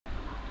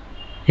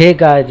Hey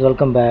guys,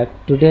 welcome back.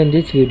 Today in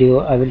this video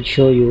I will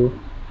show you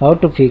how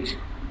to fix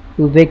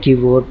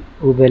OOBEKEYBOARD,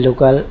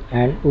 OOBELOCAL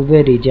and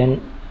OOBEREGIon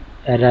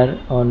error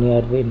on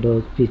your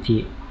Windows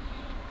PC.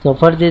 So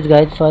for this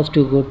guys, first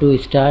you go to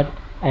start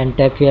and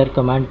type here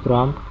command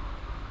prompt.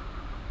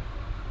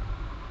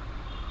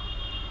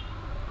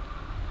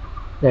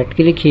 Right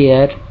click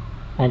here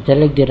and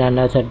select the run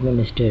as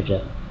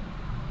administrator.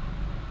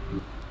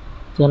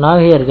 So now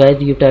here guys,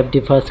 you type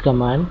the first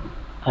command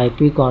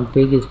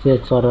ipconfig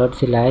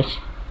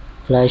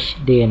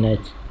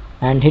 //DNS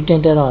and hit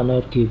enter on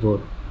your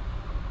keyboard.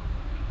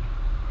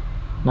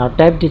 Now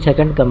type the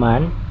second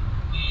command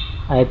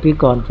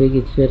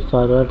ipconfig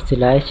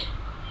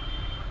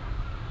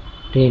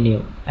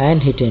 /renew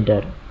and hit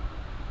enter.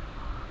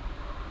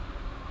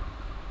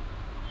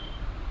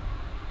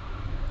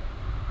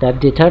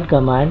 Type the third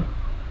command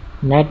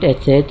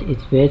netsh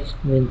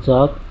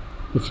winsock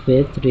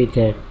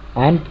reset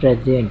and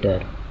press the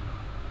enter.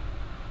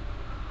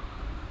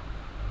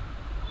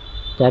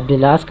 Type the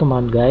last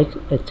command guys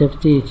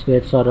hfc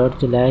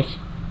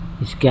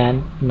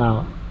 /scan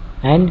now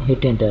and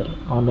hit enter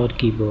on your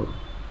keyboard.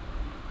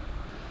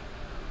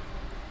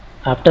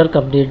 After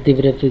complete the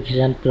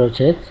verification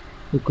process,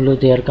 you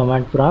close your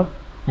command prompt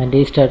and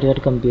restart your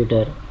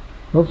computer.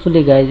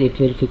 Hopefully guys it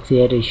will fix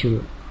your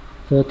issue.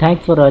 So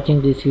thanks for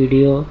watching this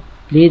video.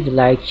 Please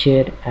like,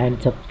 share and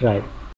subscribe.